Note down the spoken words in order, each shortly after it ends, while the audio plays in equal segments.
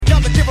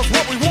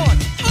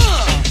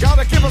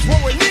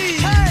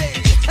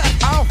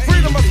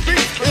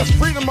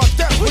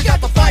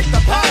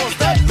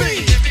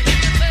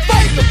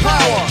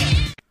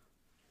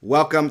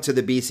Welcome to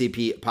the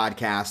BCP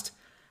podcast.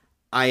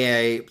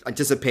 I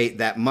anticipate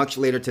that much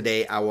later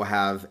today I will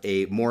have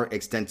a more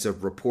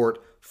extensive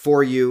report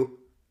for you,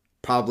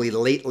 probably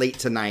late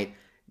tonight,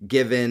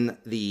 given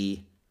the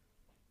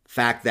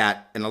fact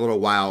that in a little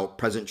while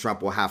President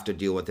Trump will have to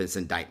deal with this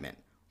indictment.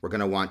 We're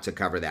going to want to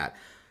cover that.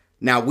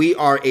 Now, we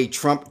are a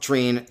Trump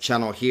train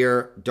channel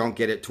here. Don't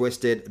get it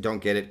twisted. Don't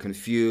get it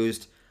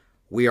confused.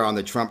 We are on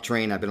the Trump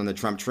train. I've been on the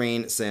Trump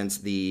train since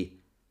the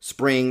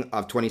spring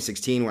of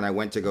 2016 when I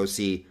went to go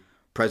see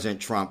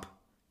President Trump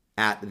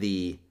at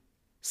the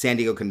San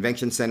Diego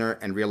Convention Center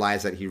and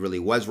realized that he really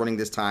was running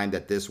this time,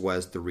 that this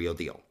was the real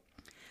deal.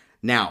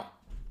 Now,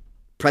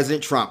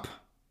 President Trump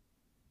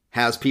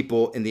has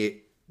people in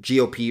the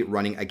GOP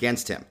running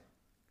against him.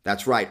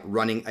 That's right,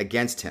 running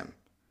against him.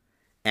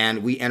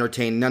 And we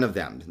entertain none of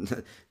them.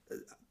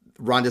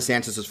 Ron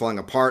DeSantis is falling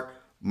apart.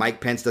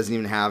 Mike Pence doesn't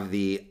even have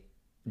the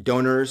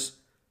donors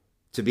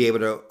to be able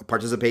to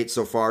participate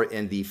so far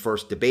in the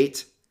first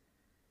debate.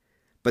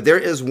 But there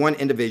is one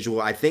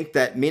individual I think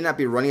that may not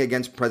be running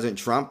against President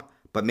Trump,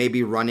 but may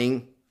be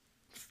running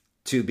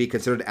to be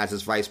considered as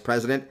his vice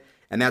president,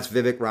 and that's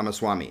Vivek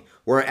Ramaswamy.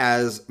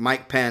 Whereas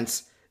Mike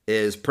Pence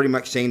is pretty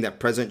much saying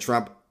that President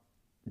Trump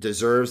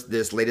deserves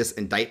this latest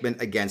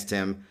indictment against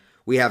him,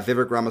 we have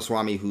Vivek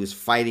Ramaswamy who's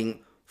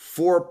fighting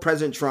for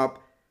President Trump.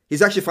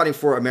 He's actually fighting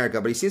for America,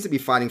 but he seems to be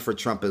fighting for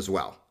Trump as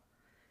well.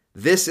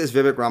 This is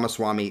Vivek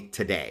Ramaswamy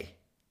today.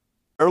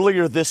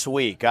 Earlier this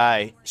week,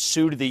 I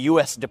sued the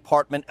U.S.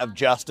 Department of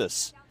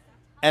Justice,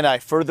 and I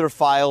further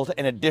filed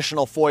an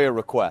additional FOIA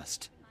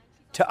request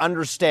to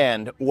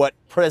understand what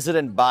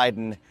President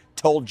Biden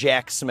told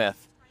Jack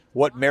Smith,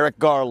 what Merrick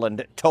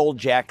Garland told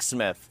Jack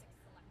Smith,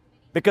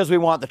 because we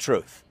want the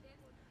truth.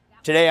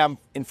 Today, I'm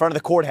in front of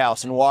the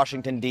courthouse in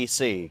Washington,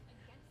 D.C.,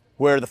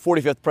 where the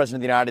 45th President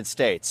of the United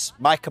States,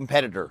 my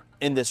competitor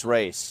in this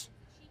race,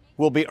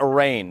 will be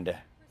arraigned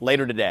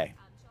later today.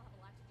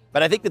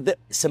 But I think that the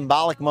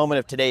symbolic moment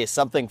of today is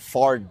something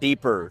far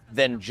deeper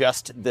than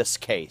just this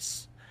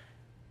case.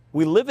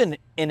 We live in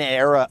an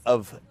era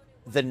of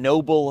the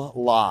noble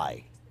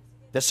lie,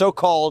 the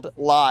so-called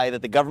lie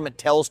that the government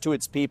tells to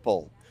its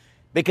people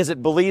because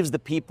it believes the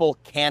people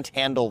can't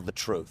handle the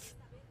truth.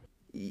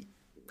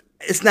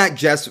 It's not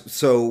just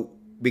so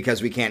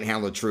because we can't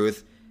handle the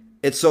truth.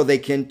 It's so they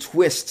can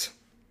twist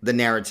the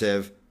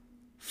narrative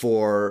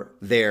for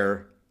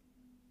their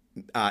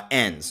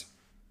ends.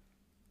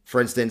 For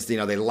instance, they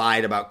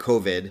lied about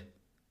COVID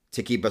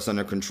to keep us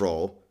under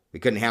control. We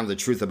couldn't handle the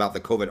truth about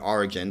the COVID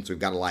origin, so we've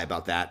got to lie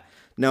about that.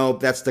 No,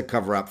 that's the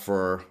cover up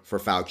for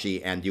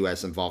Fauci and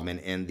U.S.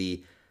 involvement in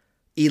the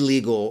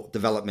illegal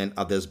development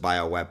of this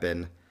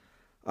bioweapon.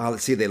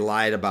 Let's see, they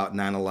lied about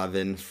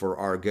 9/11 for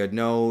our good.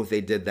 No, they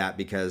did that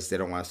because they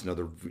don't want us to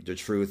know the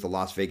truth. The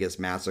Las Vegas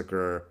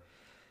massacre,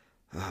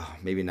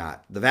 maybe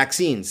not. The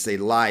vaccines, they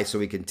lie so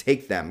we can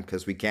take them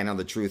because we can't know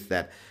the truth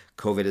that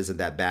COVID isn't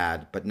that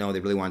bad. But no,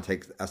 they really want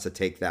us to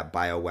take that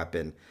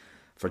bioweapon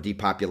for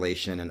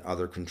depopulation and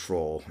other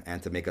control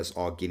and to make us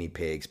all guinea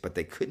pigs. But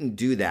they couldn't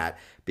do that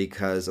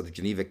because of the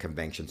Geneva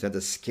Convention. So they had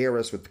to scare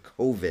us with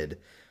COVID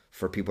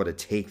for people to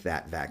take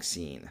that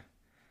vaccine.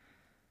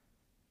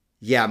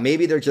 Yeah,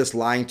 maybe they're just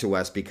lying to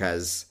us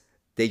because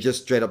they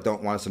just straight up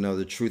don't want us to know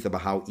the truth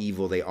about how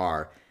evil they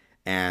are,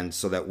 and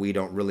so that we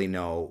don't really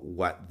know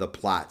what the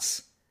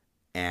plots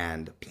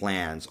and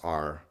plans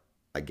are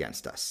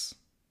against us.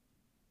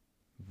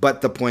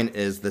 But the point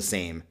is the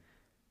same,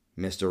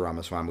 Mr.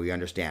 Ramaswamy. We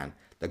understand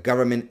the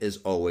government is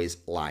always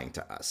lying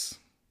to us.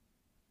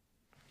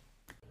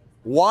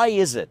 Why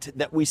is it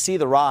that we see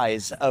the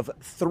rise of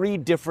 3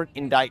 different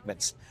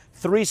indictments,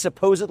 3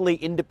 supposedly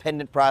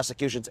independent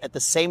prosecutions at the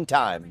same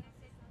time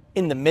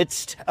in the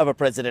midst of a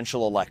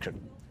presidential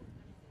election?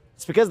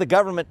 It's because the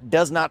government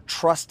does not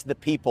trust the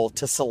people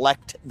to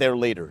select their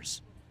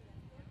leaders.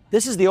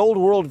 This is the old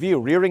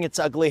worldview rearing its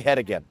ugly head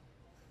again.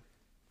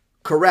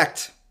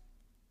 Correct.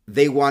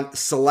 They want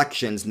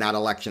selections, not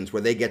elections,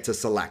 where they get to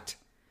select.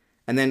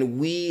 And then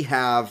we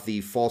have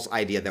the false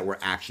idea that we're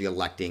actually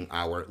electing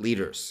our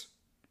leaders,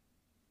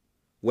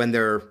 when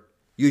they're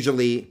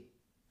usually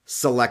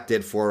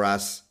selected for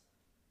us,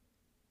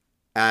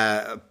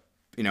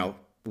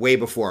 way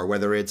before,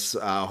 whether it's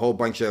a whole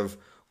bunch of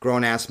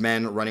grown-ass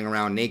men running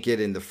around naked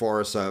in the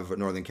forests of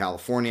Northern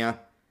California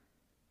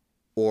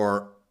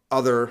or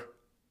other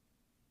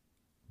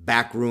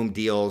backroom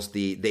deals.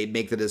 They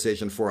make the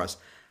decision for us.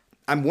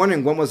 I'm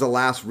wondering when was the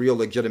last real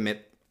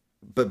legitimate,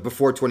 but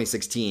before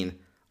 2016,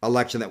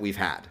 election that we've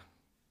had.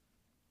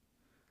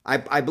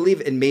 I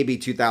believe in maybe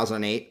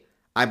 2008.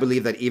 I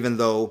believe that even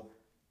though,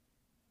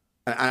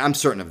 I'm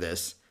certain of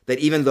this, that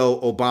even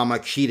though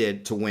Obama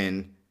cheated to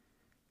win,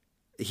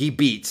 he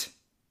beat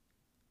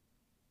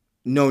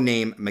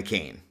no-name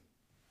McCain.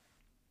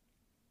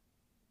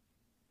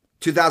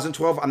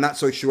 2012, I'm not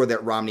so sure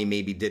that Romney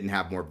maybe didn't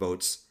have more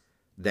votes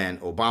than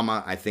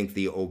Obama. I think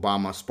the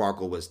Obama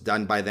sparkle was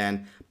done by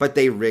then, but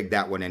they rigged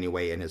that one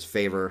anyway in his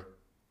favor.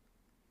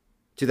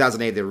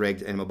 2008, they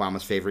rigged in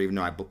Obama's favor, even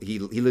though he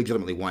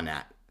legitimately won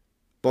that.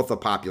 Both the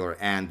popular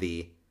and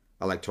the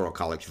Electoral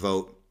College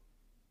vote.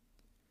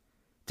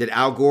 Did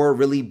Al Gore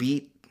really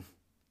beat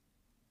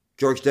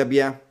George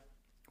W.?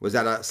 Was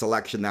that a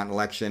selection, not an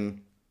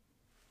election?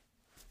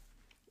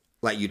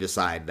 Let you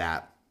decide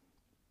that.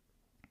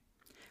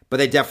 But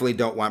they definitely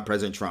don't want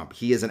President Trump.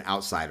 He is an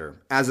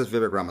outsider, as is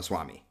Vivek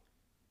Ramaswamy.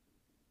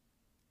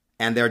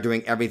 And they're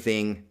doing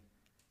everything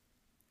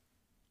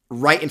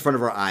right in front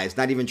of our eyes,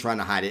 not even trying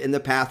to hide it. In the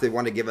past, they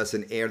want to give us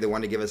an air. They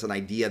want to give us an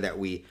idea that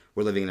we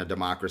were living in a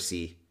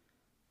democracy.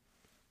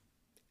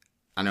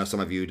 I know some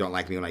of you don't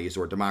like me when I use the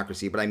word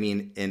democracy, but I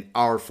mean in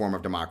our form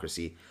of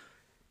democracy.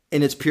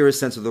 In its purest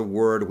sense of the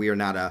word, we are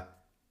not a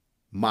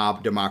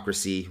mob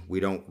democracy. We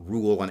don't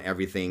rule on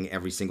everything,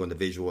 every single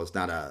individual. It's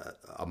not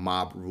a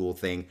mob rule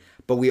thing.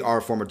 But we are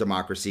a form of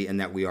democracy in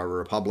that we are a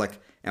republic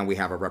and we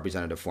have a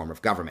representative form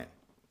of government.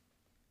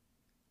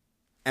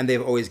 And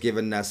they've always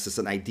given us just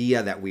an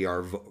idea that we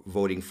are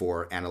voting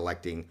for and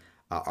electing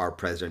our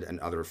president and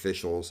other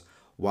officials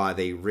while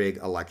they rig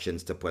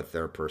elections to put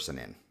their person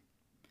in.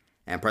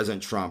 And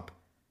President Trump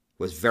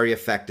was very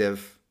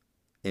effective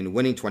in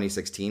winning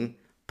 2016,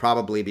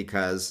 probably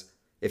because,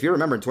 if you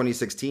remember in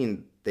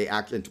 2016, they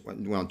actually,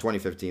 well, in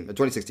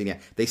 2016, yeah,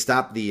 they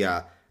stopped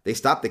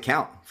the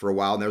count for a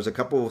while. And there was a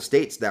couple of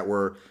states that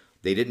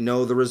they didn't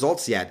know the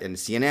results yet. And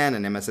CNN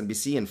and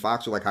MSNBC and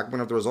Fox were like, how come we don't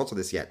have the results of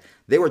this yet?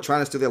 They were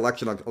trying to steal the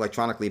election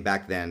electronically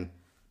back then.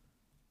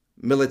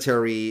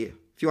 Military,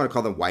 if you want to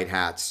call them white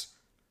hats,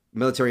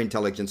 military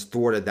intelligence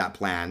thwarted that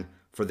plan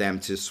for them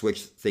to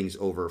switch things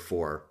over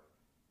for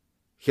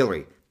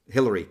Hillary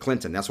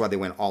Clinton. That's why they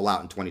went all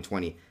out in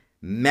 2020.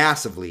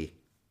 Massively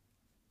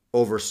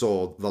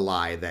oversold the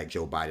lie that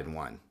Joe Biden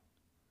won.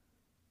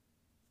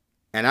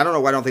 And I don't know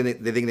why I don't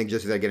think they think they can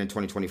just do that again in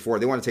 2024.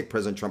 They want to take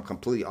President Trump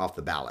completely off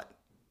the ballot.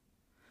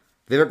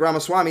 Vivek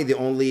Ramaswamy, the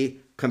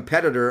only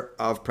competitor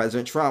of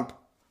President Trump,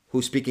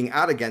 who's speaking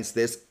out against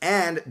this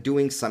and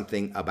doing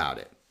something about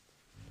it.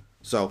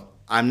 So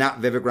I'm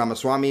not Vivek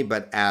Ramaswamy,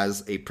 but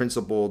as a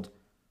principled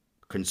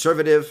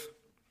conservative,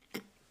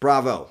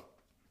 bravo.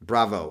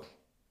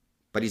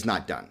 But he's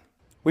not done.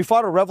 We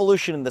fought a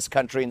revolution in this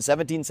country in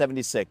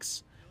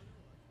 1776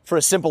 for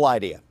a simple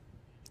idea,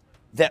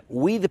 that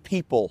we the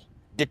people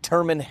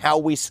determine how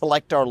we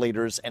select our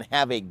leaders and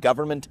have a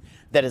government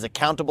that is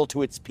accountable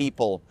to its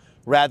people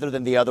rather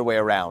than the other way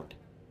around.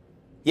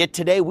 Yet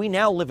today we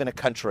now live in a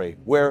country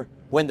where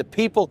when the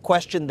people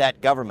question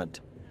that government,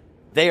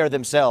 they are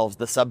themselves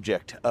the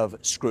subject of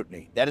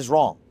scrutiny. That is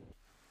wrong.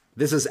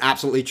 This is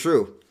absolutely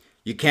true.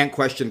 You can't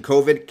question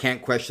COVID,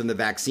 can't question the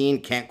vaccine,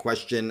 can't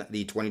question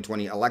the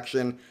 2020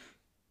 election.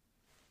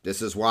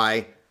 This is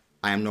why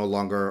I am no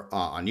longer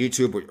on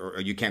YouTube, or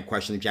you can't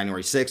question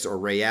January 6th or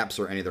Ray Epps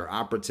or any of their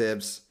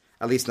operatives,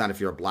 at least not if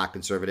you're a black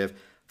conservative.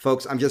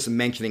 Folks, I'm just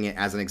mentioning it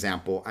as an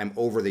example. I'm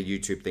over the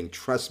YouTube thing.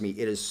 Trust me,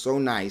 it is so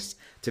nice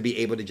to be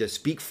able to just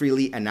speak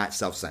freely and not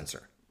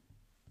self-censor.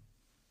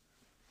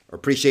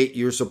 Appreciate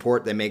your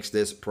support that makes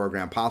this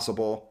program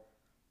possible.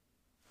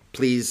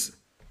 Please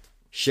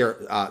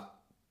share,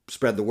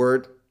 spread the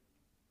word,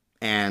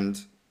 and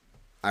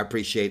I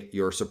appreciate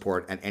your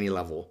support at any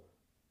level,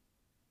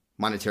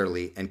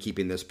 monetarily, and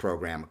keeping this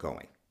program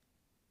going.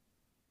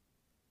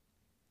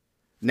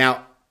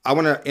 Now, I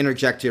want to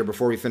interject here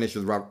before we finish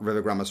with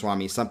Vivek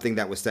Ramaswamy, something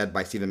that was said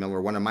by Stephen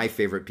Miller, one of my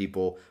favorite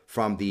people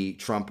from the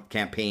Trump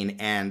campaign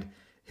and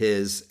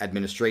his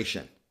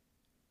administration.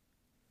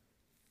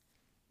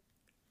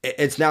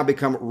 It's now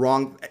become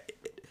wrong.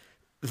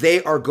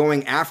 They are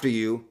going after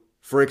you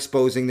for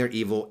exposing their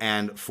evil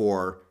and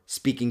for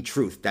speaking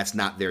truth. That's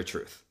not their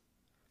truth.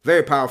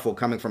 Very powerful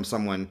coming from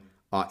someone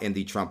in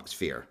the Trump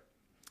sphere.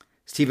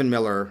 Stephen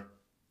Miller,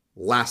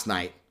 last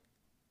night.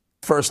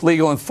 First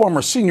legal and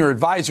former senior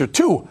advisor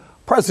to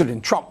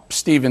President Trump,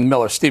 Stephen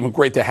Miller. Stephen,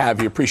 great to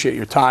have you. Appreciate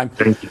your time.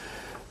 Thank you.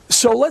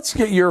 So let's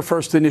get your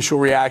first initial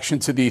reaction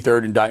to the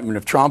third indictment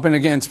of Trump. And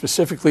again,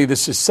 specifically,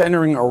 this is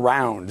centering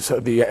around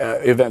the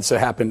events that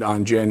happened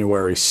on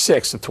January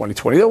 6th of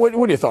 2020. What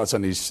are your thoughts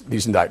on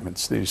these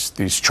indictments,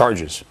 these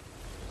charges?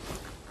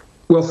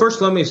 Well,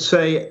 first, let me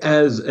say,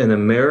 as an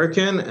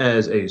American,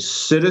 as a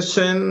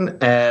citizen,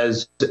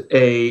 as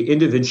a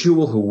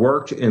individual who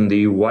worked in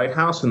the White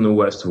House in the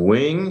West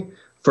Wing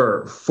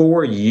for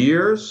 4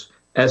 years,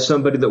 as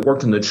somebody that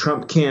worked in the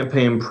Trump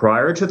campaign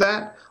prior to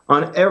that,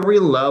 on every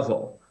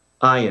level,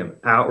 I am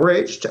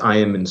outraged, I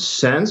am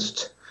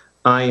incensed,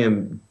 I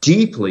am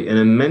deeply and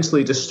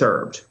immensely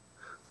disturbed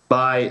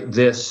by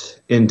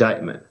this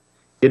indictment.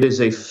 It is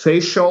a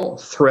facial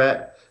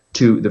threat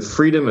to the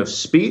freedom of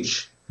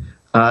speech,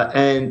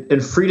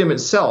 and freedom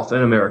itself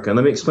in America. And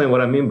let me explain what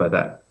I mean by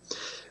that.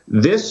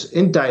 This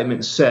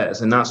indictment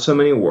says, in not so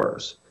many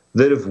words,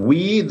 that if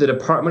we, the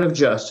Department of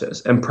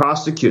Justice, and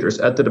prosecutors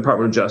at the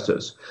Department of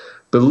Justice,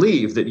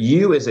 believe that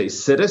you as a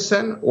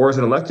citizen or as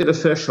an elected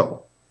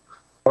official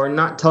are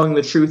not telling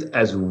the truth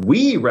as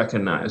we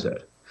recognize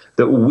it,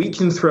 that we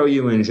can throw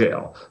you in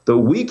jail, that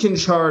we can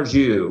charge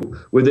you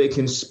with a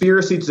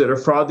conspiracy to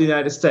defraud the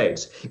United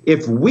States,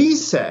 if we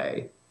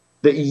say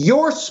that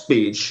your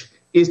speech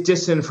is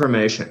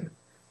disinformation.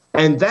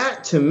 And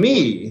that, to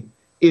me,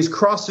 is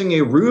crossing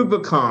a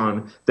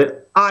Rubicon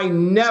that I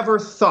never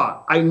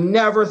thought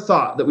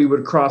that we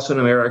would cross in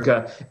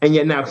America. And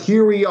yet now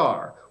here we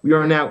are. We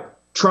are now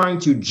trying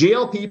to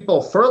jail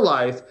people for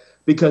life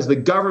because the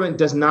government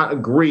does not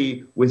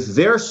agree with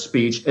their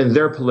speech and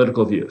their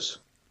political views.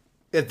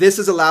 If this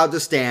is allowed to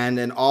stand,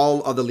 and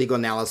all of the legal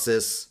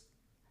analysis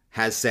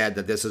has said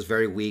that this is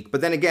very weak, but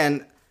then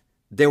again,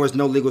 there was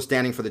no legal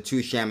standing for the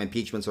two sham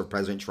impeachments of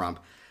President Trump.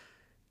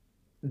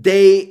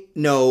 They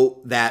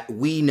know that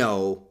we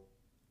know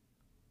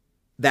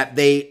that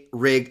they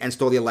rigged and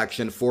stole the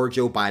election for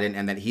Joe Biden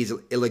and that he's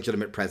an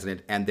illegitimate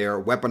president, and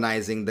they're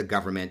weaponizing the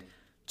government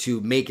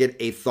to make it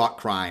a thought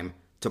crime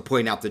to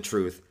point out the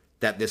truth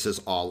that this is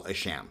all a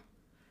sham.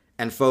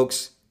 And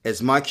folks,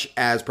 as much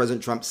as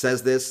President Trump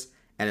says this,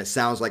 and it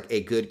sounds like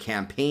a good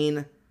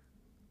campaign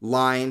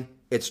line,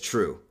 it's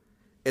true.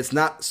 It's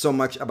not so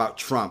much about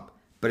Trump,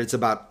 but it's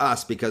about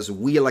us, because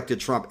we elected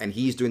Trump and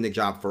he's doing the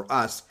job for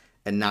us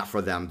and not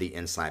for them, the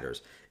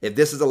insiders. If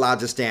this is allowed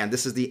to stand,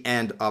 this is the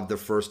end of the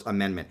First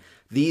Amendment.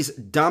 These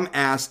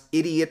dumbass,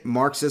 idiot,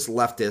 Marxist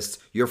leftists,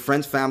 your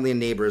friends, family, and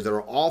neighbors that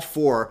are all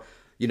for,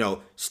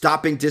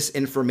 stopping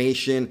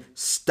disinformation,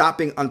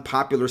 stopping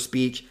unpopular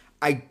speech.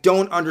 I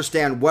don't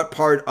understand what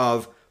part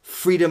of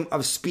freedom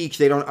of speech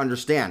they don't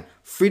understand.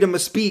 Freedom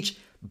of speech,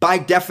 by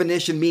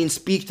definition, means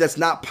speech that's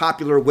not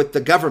popular with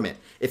the government.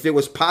 If it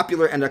was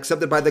popular and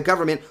accepted by the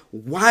government,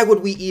 why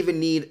would we even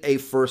need a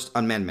First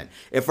Amendment?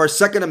 If our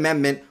Second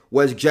Amendment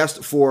was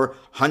just for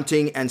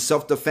hunting and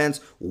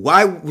self-defense,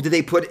 why did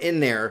they put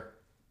in there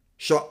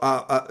shall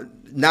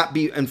not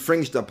be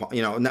infringed upon?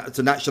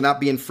 Shall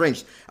not be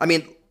infringed. I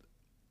mean,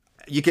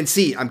 you can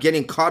see I'm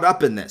getting caught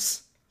up in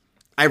this.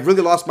 I've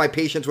really lost my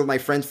patience with my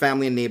friends,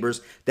 family, and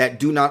neighbors that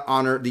do not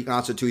honor the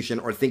Constitution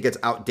or think it's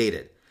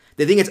outdated.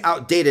 They think it's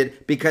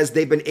outdated because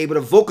they've been able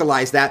to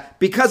vocalize that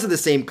because of the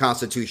same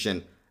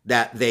Constitution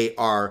that they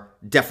are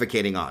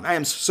defecating on. I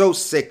am so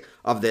sick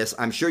of this.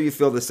 I'm sure you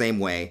feel the same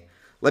way.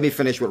 Let me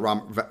finish with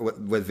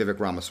Vivek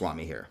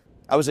Ramaswamy here.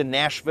 I was in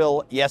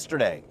Nashville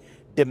yesterday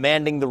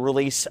demanding the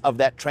release of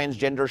that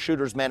transgender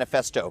shooters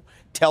manifesto.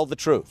 Tell the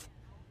truth.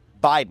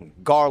 Biden,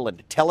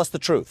 Garland, tell us the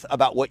truth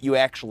about what you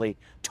actually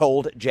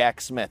told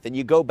Jack Smith. And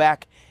you go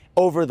back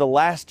over the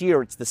last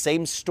year, it's the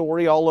same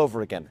story all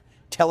over again.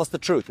 Tell us the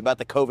truth about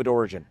the COVID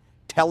origin.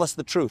 Tell us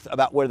the truth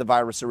about where the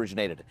virus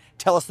originated.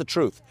 Tell us the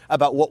truth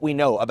about what we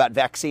know about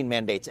vaccine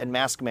mandates and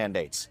mask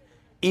mandates.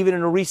 Even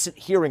in a recent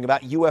hearing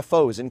about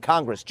UFOs in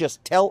Congress,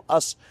 just tell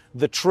us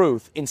the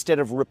truth instead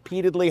of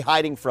repeatedly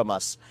hiding from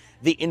us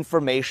the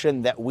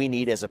information that we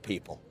need as a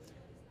people.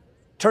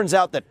 Turns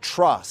out that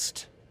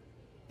trust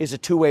is a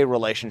two-way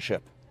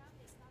relationship.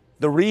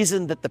 The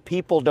reason that the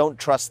people don't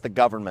trust the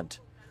government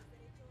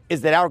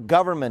is that our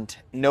government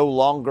no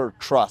longer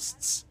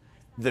trusts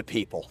the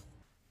people.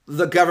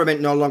 The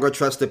government no longer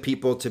trusts the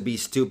people to be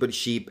stupid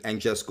sheep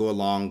and just go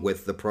along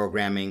with the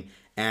programming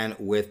and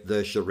with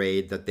the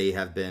charade that they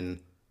have been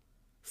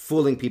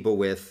fooling people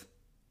with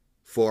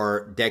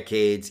for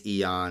decades,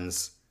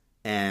 eons,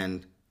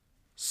 and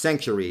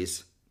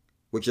centuries,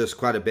 which is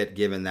quite a bit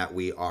given that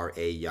we are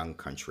a young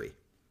country.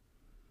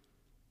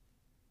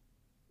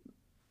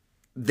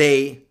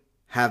 They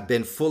have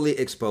been fully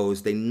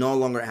exposed. They no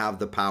longer have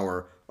the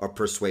power of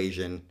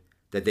persuasion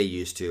that they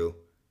used to.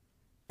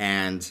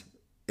 And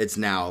it's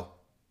now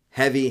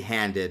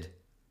heavy-handed,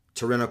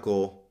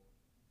 tyrannical,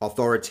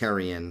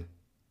 authoritarian,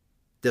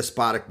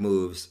 despotic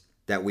moves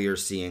that we are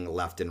seeing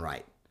left and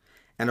right.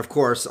 And of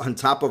course, on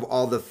top of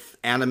all the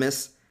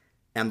animus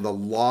and the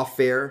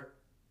lawfare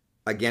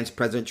against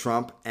President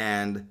Trump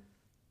and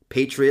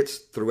patriots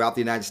throughout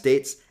the United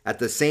States, at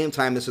the same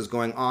time this is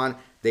going on,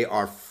 they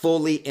are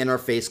fully in our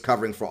face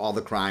covering for all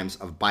the crimes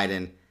of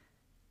Biden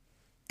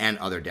and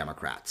other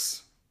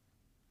Democrats.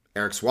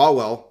 Eric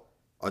Swalwell,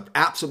 an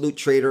absolute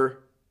traitor.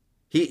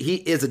 He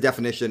is a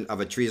definition of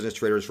a treasonous,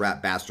 traitorous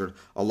rat bastard,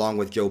 along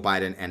with Joe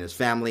Biden and his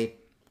family.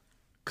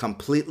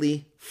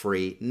 Completely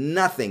free,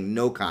 nothing,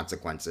 no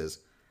consequences,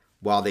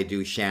 while they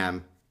do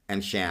sham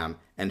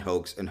and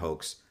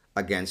hoax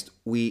against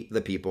we,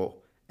 the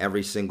people,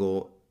 every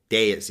single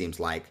day, it seems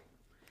like.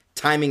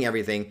 Timing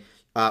everything.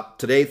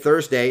 Today,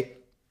 Thursday,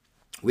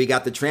 we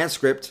got the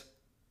transcript.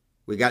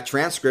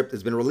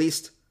 It's been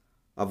released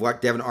of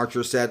what Devon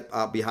Archer said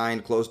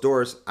behind closed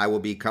doors. I will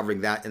be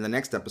covering that in the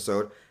next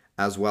episode,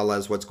 as well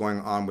as what's going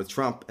on with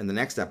Trump in the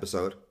next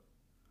episode.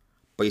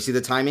 But you see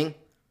the timing?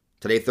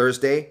 Today,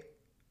 Thursday,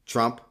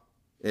 Trump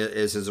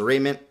is his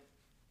arraignment.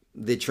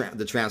 The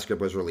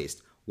transcript was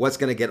released. What's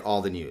going to get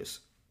all the news?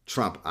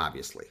 Trump,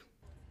 obviously.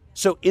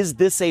 So is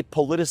this a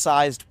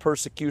politicized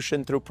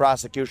persecution through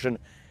prosecution?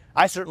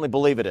 I certainly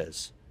believe it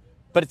is.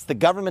 But it's the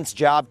government's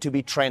job to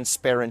be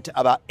transparent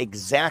about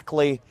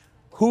exactly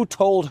who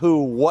told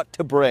who what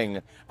to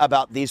bring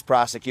about these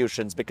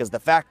prosecutions, because the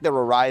fact they're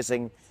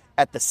arising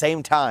at the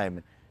same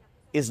time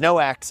is no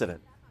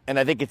accident. And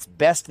I think it's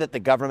best that the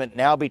government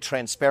now be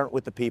transparent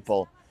with the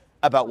people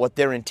about what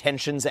their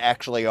intentions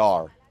actually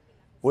are.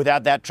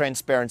 Without that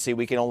transparency,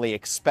 we can only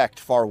expect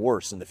far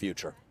worse in the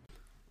future.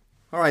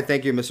 All right,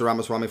 thank you, Mr.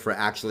 Ramaswamy, for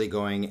actually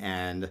going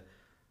and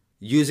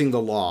using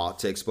the law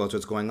to expose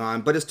what's going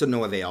on, but it's to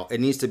no avail. It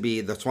needs to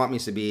be, the swamp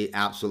needs to be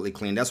absolutely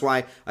clean. That's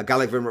why a guy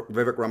like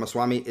Vivek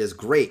Ramaswamy is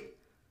great,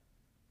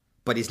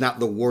 but he's not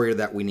the warrior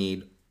that we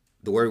need.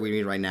 The warrior we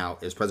need right now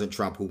is President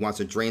Trump, who wants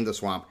to drain the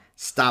swamp,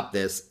 stop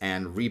this,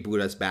 and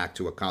reboot us back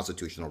to a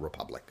constitutional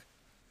republic.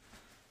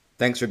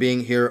 Thanks for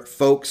being here,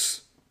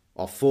 folks.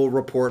 A full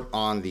report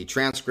on the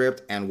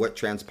transcript and what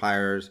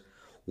transpires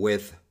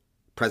with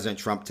President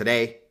Trump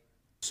today.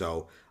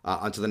 So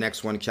until the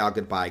next one, ciao,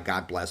 goodbye,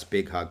 God bless,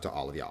 big hug to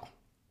all of y'all.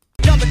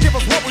 Gotta give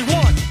us what we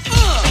want.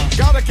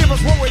 Gotta give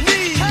us what we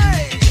need.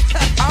 Hey.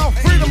 Our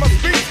freedom of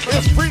speech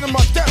is freedom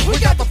of death. We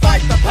got to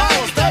fight the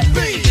powers that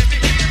be.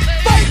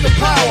 Fight the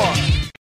power.